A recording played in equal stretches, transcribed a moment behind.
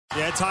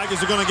Yeah,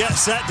 Tigers are going to get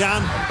set,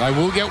 Dan. They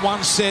will get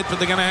one set, but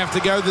they're going to have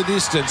to go the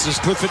distance as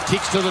Clifford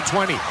kicks to the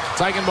 20.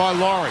 Taken by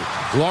Laurie.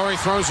 Laurie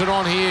throws it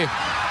on here.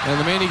 And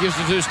the man he gives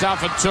it to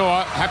Stafford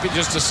Tour, happy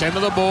just to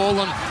centre the ball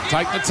and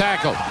take the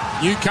tackle.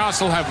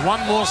 Newcastle have one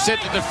more set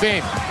to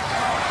defend.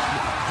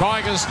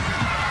 Tigers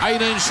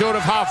 18 short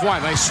of halfway.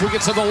 They swing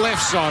it to the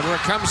left side where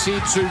it comes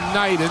here to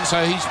Naden, so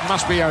he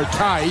must be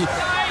okay.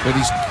 But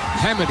he's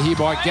hammered here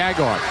by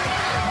Gagai.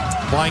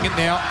 Playing it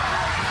now.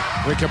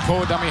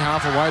 Ricapore dummy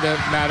half away to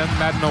Madden.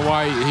 Madden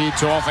away here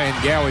to offhand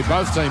Gowie.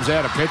 Both teams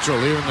out of petrol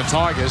here, and the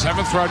Tigers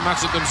haven't thrown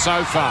much at them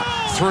so far.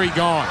 3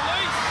 gone.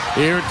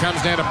 Here it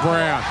comes down to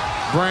Brown.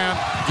 Brown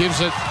gives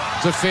it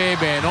to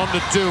Fairbairn. On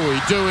to Dewey.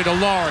 Dewey to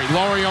Laurie.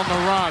 Laurie on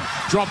the run.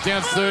 Drop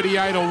down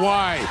 38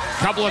 away.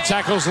 Couple of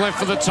tackles left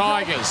for the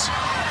Tigers.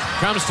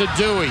 Comes to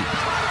Dewey.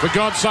 For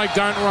God's sake,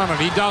 don't run it.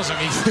 He doesn't.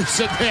 He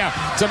gives it now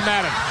to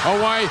Madden.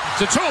 Away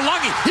to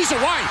Tuolungi. He's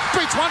away.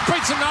 Beats one,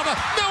 beats another.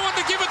 No one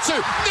to give it to.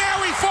 Now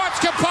he fights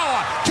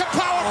Kapoa.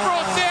 Kapoa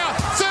brought down.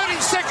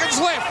 30 seconds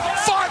left.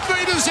 5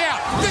 metres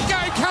out. The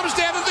game comes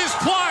down to this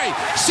play.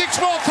 6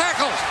 more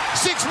tackles.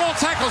 6 more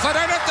tackles. I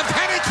don't have to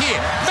panic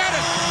here.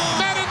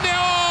 Madden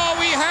now.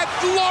 We had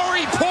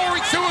Laurie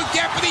pouring through a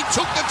gap, and he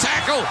took the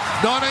tackle.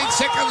 19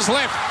 seconds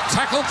left.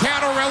 Tackle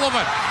count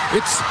irrelevant.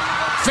 It's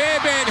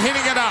Fairbairn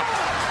hitting it up.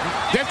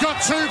 They've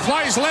got 2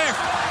 plays left.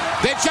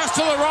 They're just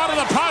to the right of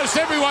the post.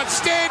 Everyone's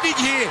standing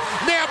here.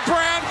 Now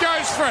Brown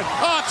goes for it.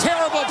 Oh,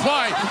 terrible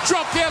play.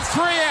 Drop down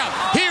 3 out.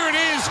 Here it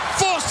is.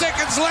 4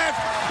 seconds left.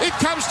 It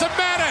comes to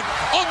Madden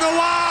on the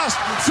last.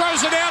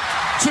 Throws it out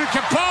to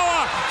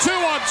Kapoa. 2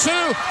 on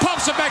 2.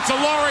 Pops it back to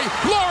Laurie.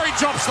 Laurie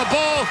drops the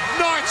ball.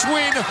 Knights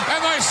win.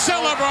 And they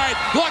celebrate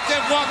like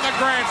they've won the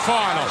grand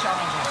final.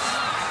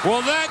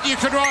 Well, that you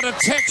could write a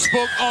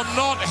textbook on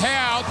not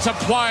how to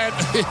play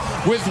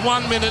it with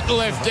 1 minute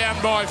left,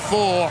 down by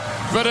 4.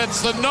 But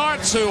it's the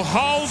Knights who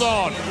hold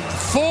on.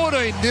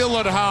 14-0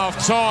 at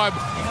half-time.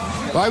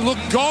 They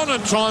looked gone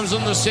at times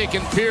in the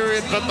second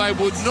period, but they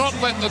would not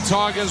let the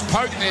Tigers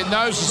poke their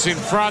noses in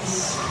front.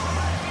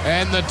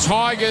 And the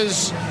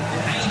Tigers,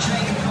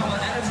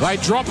 they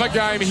drop a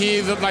game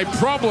here that they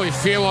probably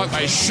feel like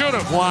they should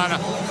have won.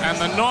 And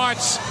the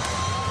Knights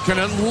can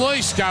at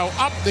least go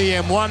up the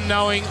M1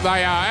 knowing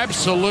they are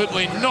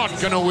absolutely not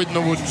going to win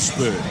the wooden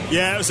spoon.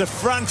 Yeah, it was a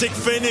frantic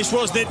finish,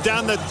 wasn't it,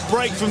 Dan? The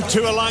break from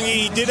Tuolungi.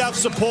 He did have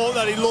support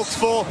that he looked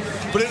for,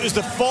 but it was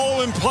the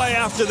following play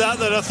after that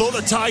that I thought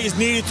the Tigers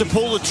needed to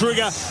pull the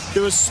trigger.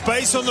 There was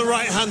space on the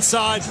right-hand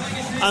side,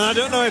 and I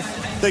don't know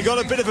if they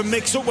got a bit of a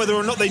mix-up whether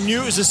or not they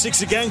knew it was a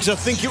 6 again, because I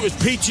think it was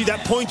Peachy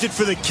that pointed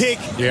for the kick.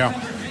 Yeah.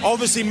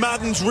 Obviously,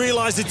 Madden's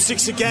realised it's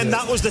 6 again. Yeah.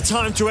 That was the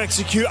time to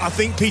execute. I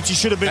think Peachy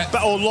should have been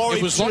back, or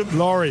Laurie should have,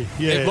 Laurie,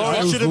 yeah.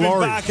 Laurie should have been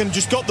back and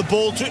just got the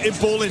ball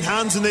in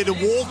hands, and they'd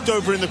have walked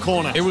over in the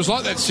corner. It was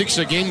like that 6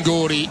 again,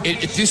 Gordy.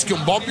 It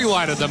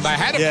discombobulated them. They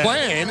had a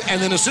plan,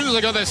 and then as soon as they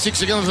got that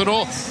 6 again, they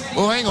thought,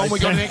 oh, hang on, we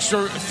got an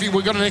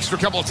extra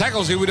couple of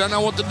tackles here. We don't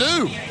know what to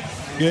do.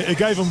 Yeah, it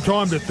gave them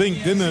time to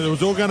think, didn't it? It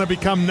was all going to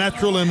become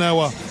natural, and they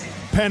were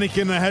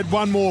panicking. They had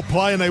one more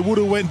play, and they would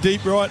have went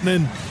deep right, and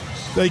then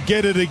they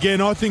get it again.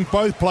 I think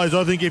both players,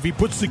 I think if he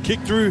puts the kick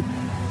through,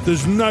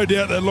 there's no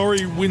doubt that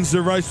Laurie wins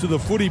the race to the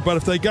footy. But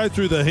if they go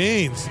through the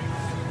hands,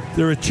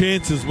 they're a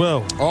chance as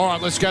well. All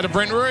right, let's go to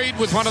Brent Reid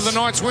with one of the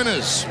night's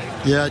winners.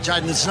 Yeah,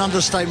 Jaden, it's an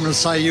understatement to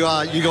say you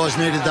guys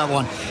needed that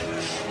one.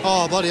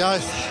 Oh, bloody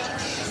oath.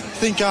 I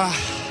think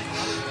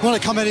we want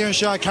to come out here and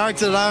show our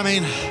character today. I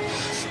mean,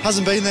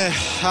 hasn't been there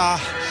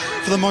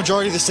for the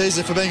majority of the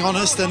season, for being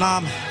honest. And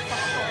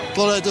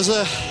it was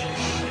a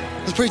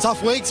pretty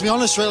tough week, to be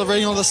honest,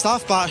 reading all the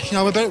stuff. But, you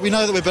know, we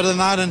know that we're better than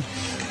that, and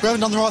we haven't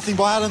done the right thing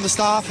by Adam, the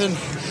staff, and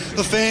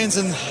the fans,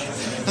 and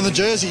the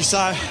jersey.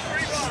 So,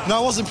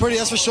 no, it wasn't pretty,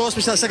 that's for sure,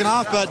 especially that second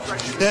half. But,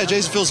 yeah,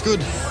 geez, it feels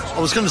good. I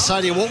was going to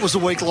say to you, what was the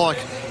week like?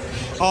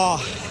 Oh,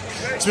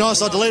 to be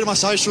honest, I deleted my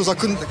socials. I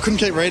couldn't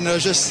keep reading it. It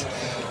was just,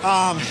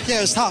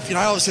 it was tough. You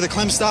know, obviously the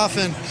Clem stuff,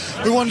 and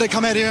we wanted to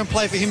come out here and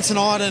play for him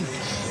tonight. And,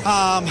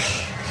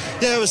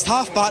 it was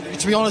tough. But,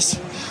 to be honest,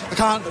 I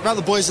can't rate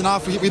the boys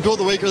enough. We built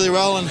the week really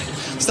well and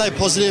stayed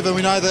positive, and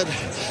we know that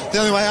the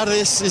only way out of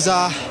this is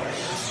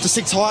to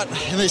stick tight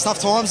in these tough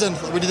times, and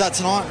we did that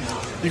tonight.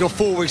 You've got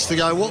 4 weeks to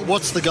go.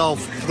 What's the goal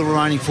for the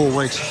remaining 4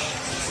 weeks?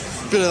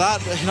 A bit of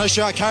that, you know,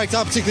 show our character,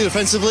 particularly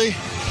defensively.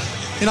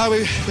 You know,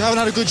 we haven't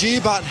had a good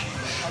year, but,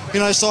 you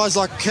know, sides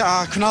like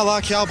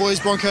Cronulla, Cowboys,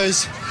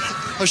 Broncos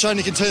have shown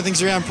you can turn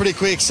things around pretty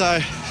quick. So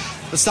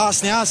it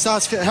starts now. It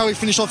starts how we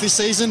finish off this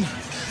season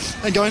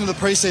and go into the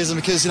pre-season,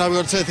 because, you know, we've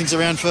got to turn things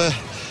around for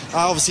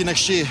obviously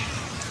next year.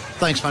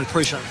 Thanks, mate.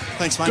 Appreciate it.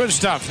 Thanks, mate. Good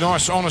stuff.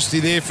 Nice honesty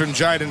there from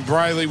Jaden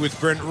Brayley with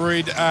Brent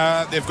Reid.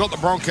 They've got the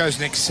Broncos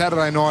next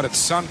Saturday night at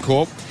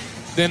Suncorp.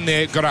 Then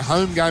they've got a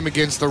home game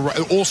against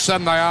all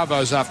Sunday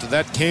Arvos after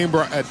that.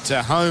 Canberra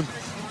at home,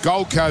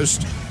 Gold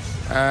Coast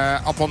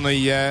up on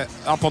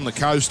the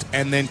coast,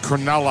 and then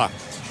Cronulla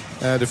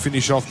to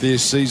finish off their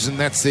season.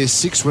 That's their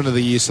 6th win of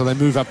the year, so they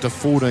move up to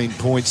 14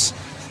 points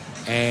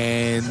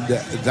and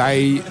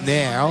they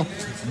now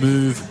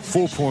move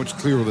 4 points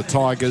clear of the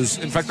Tigers.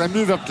 In fact, they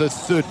move up to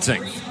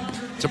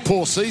 13th. It's a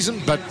poor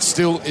season, but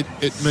still it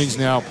means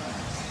now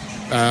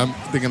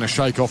they're going to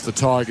shake off the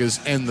Tigers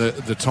and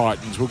the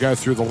Titans. We'll go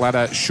through the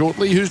ladder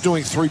shortly. Who's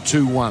doing 3,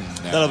 2, 1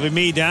 now? That'll be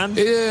me, Dan.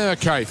 Yeah,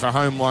 okay, for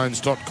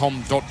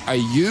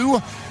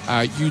homeloans.com.au.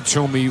 You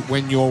tell me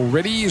when you're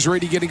ready. Is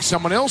Reedy getting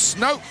someone else?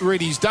 No,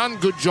 Reedy's done.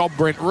 Good job,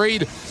 Brent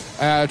Reid.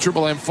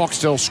 Triple M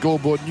Foxtel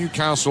scoreboard,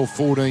 Newcastle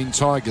 14,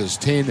 Tigers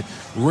 10.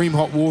 Ream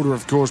Hot Water,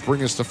 of course,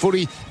 bring us the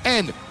footy.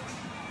 And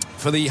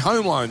for the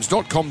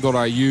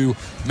homeloans.com.au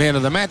man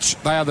of the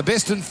match, they are the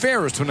best and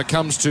fairest when it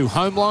comes to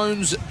home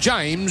loans.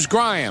 James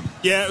Graham.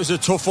 Yeah, it was a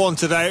tough one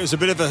today. It was a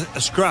bit of a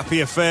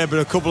scrappy affair, but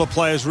a couple of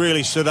players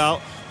really stood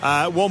out.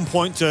 1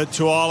 point to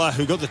Tuala,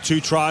 who got the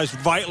 2 tries,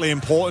 vitally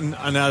important,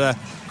 and had a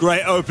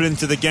great opening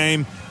to the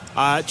game.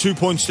 2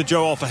 points to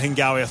Joe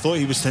Alpha-Hingawi. I thought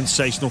he was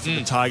sensational for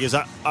the Tigers.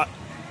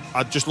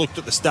 I just looked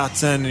at the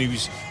stats then, and he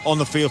was on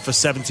the field for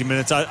 70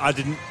 minutes. I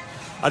didn't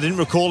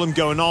recall him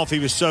going off. He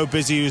was so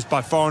busy. He was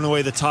by far and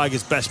away the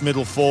Tigers' best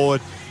middle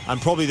forward,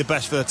 and probably the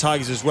best for the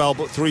Tigers as well.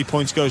 But 3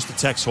 points goes to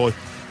Tex Hoy.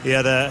 He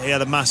had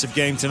a massive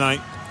game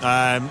tonight.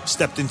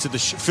 Stepped into the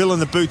fill in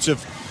the boots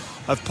of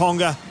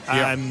Ponga.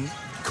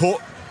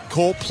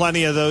 Caught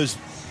plenty of those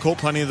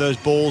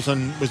balls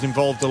and was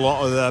involved in a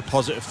lot of the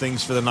positive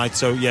things for the night.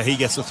 So, yeah, he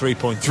gets the 3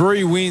 points.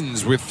 3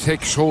 wins with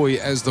Tex Hoy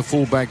as the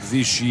fullback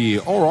this year.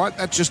 All right,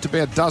 that just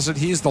about does it.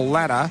 Here's the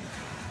ladder.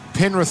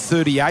 Penrith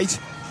 38,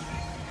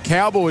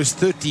 Cowboys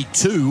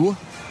 32,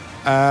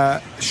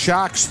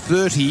 Sharks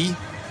 30,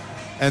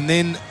 and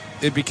then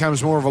it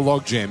becomes more of a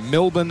logjam.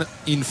 Melbourne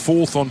in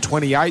 4th on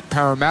 28,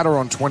 Parramatta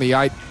on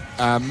 28.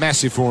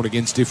 Massive for and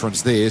against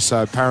difference there,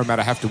 so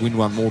Parramatta have to win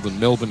one more than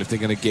Melbourne if they're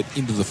going to get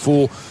into the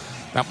 4.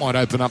 That might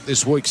open up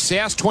this week.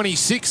 South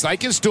 26, they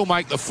can still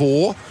make the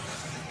 4.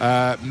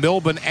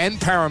 Melbourne and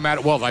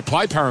Parramatta, well, they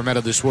play Parramatta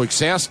this week.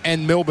 South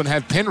and Melbourne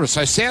have Penrith,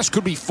 so South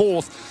could be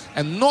 4th,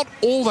 and not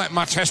all that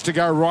much has to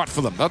go right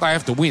for them, but they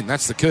have to win.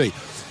 That's the key.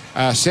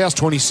 South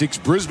 26,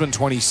 Brisbane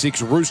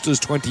 26, Roosters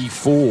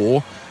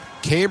 24,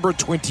 Canberra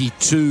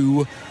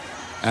 22,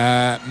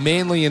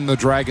 Manly and the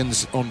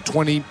Dragons on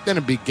 20, then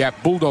a big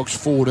gap. Bulldogs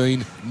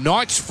 14,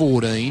 Knights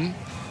 14,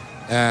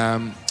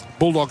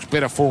 Bulldogs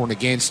better for and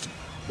against,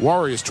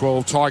 Warriors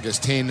 12, Tigers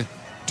 10,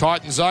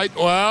 Titans 8.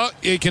 Well,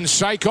 you can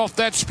shake off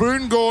that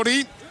spoon,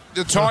 Gordy.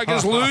 The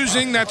Tigers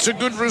losing, that's a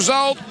good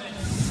result.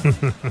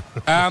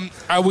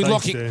 Are we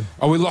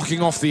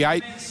locking off the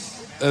 8?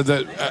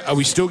 Are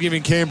we still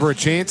giving Canberra a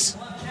chance?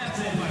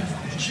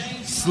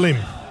 Slim.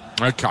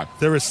 Okay.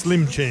 They're a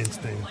slim chance,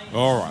 Dan.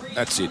 All right,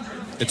 that's it.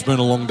 It's been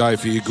a long day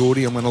for you,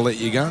 Gordy. I'm going to let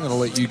you go. I'm going to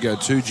let you go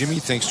too, Jimmy.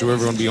 Thanks to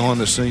everyone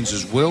behind the scenes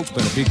as well. It's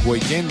been a big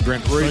weekend.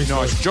 Brent Reid,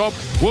 nice job.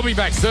 We'll be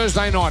back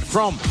Thursday night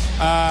from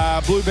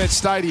Bluebet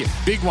Stadium.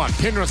 Big one.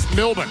 Penrith,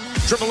 Melbourne.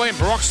 Triple M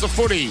rocks the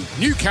footy.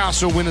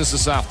 Newcastle winners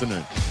this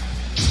afternoon.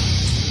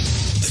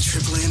 The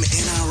Triple M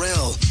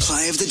NRL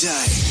Play of the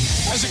Day.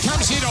 As it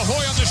comes here to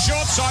Hoy on the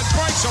short side,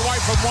 breaks away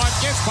from one,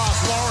 gets past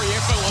Laurie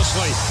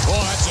effortlessly. Oh,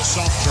 that's a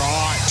soft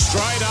try.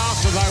 Straight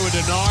after they were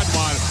denied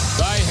one,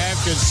 they have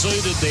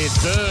conceded their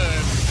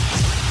third.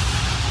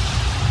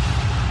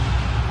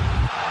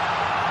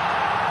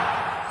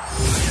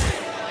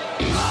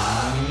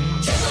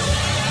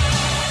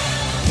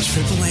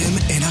 Triple M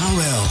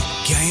NRL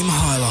Game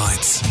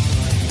Highlights.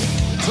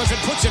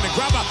 Clifford puts in a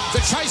grubber. The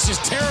chase is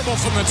terrible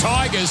from the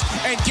Tigers,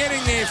 and getting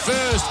there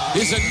first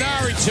is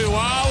Anari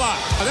Tuala.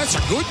 Oh, that's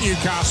a good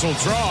Newcastle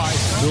try.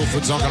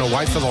 Milford's not going to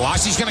wait for the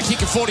last. He's going to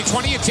kick a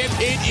 40-20 attempt.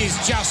 It is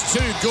just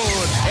too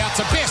good. Out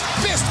to Best.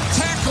 Best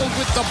tackled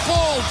with the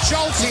ball,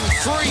 jolting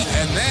free,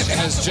 and that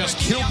has just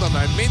killed the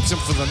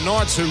momentum for the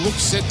Knights, who look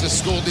set to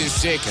score their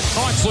second.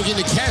 Knights looking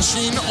to cash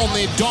in on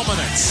their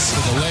dominance.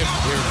 To the left,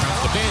 here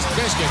comes the Best.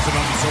 Best gets it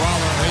on to Tuala,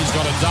 and he's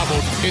got a double.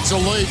 It's a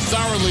lead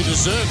thoroughly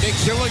deserved. They're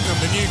killing them,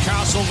 the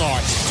Newcastle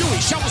Knights. Dewey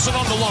shovels it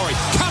on to Laurie.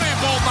 Cut out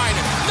ball,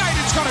 Naden.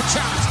 Naden's got a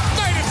chance.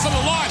 Naden for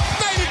the line.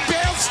 Naden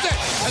bounced it.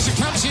 As it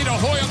comes here to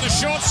Hoy on the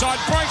short side,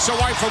 breaks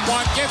away from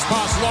one, gets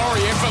past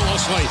Laurie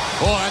effortlessly.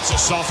 Oh, that's a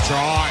soft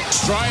try.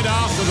 Straight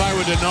after they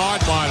were denied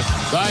one,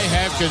 they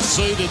have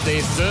conceded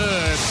their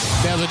third.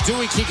 Now the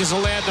Dewey kick is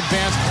allowed to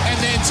bounce, and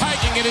then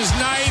taking it is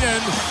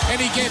Naden,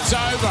 and he gets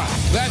over.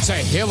 That's a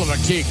hell of a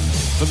kick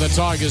for the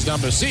Tigers,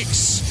 number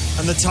 6.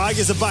 And the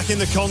Tigers are back in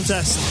the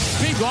contest.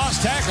 Big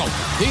last tackle.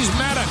 He's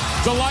Madden.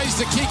 Delays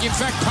the kick. In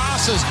fact,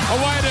 passes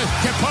away to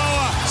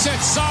Kapoa.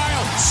 Sets sail.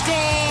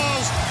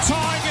 Scores.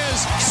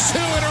 Tigers 2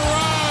 in a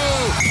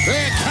row.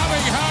 They're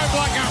coming home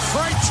like a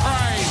freight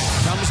train.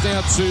 Comes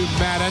down to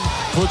Madden.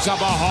 Puts up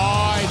a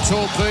high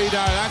torpedo.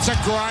 That's a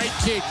great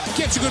kick.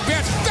 Gets a good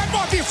bounce. That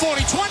might be a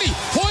 40-20.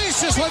 Hoy's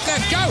just let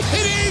that go.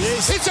 It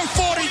is. It's a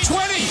 40-20.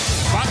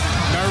 But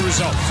no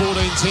result.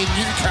 14-10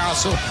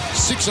 Newcastle.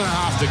 6.5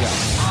 to go.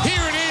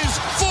 Here it is.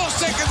 4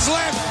 seconds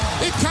left.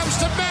 It comes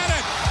to Madden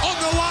on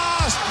the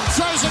last.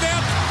 Throws it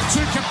out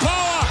to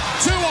Kapoa.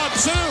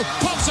 2-on-2.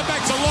 Pops it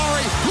back to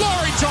Laurie.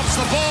 Laurie drops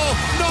the ball.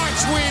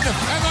 Knights win,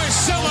 and they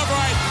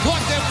celebrate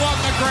like they've won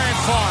the grand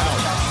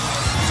final.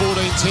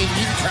 14-10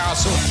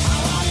 Newcastle.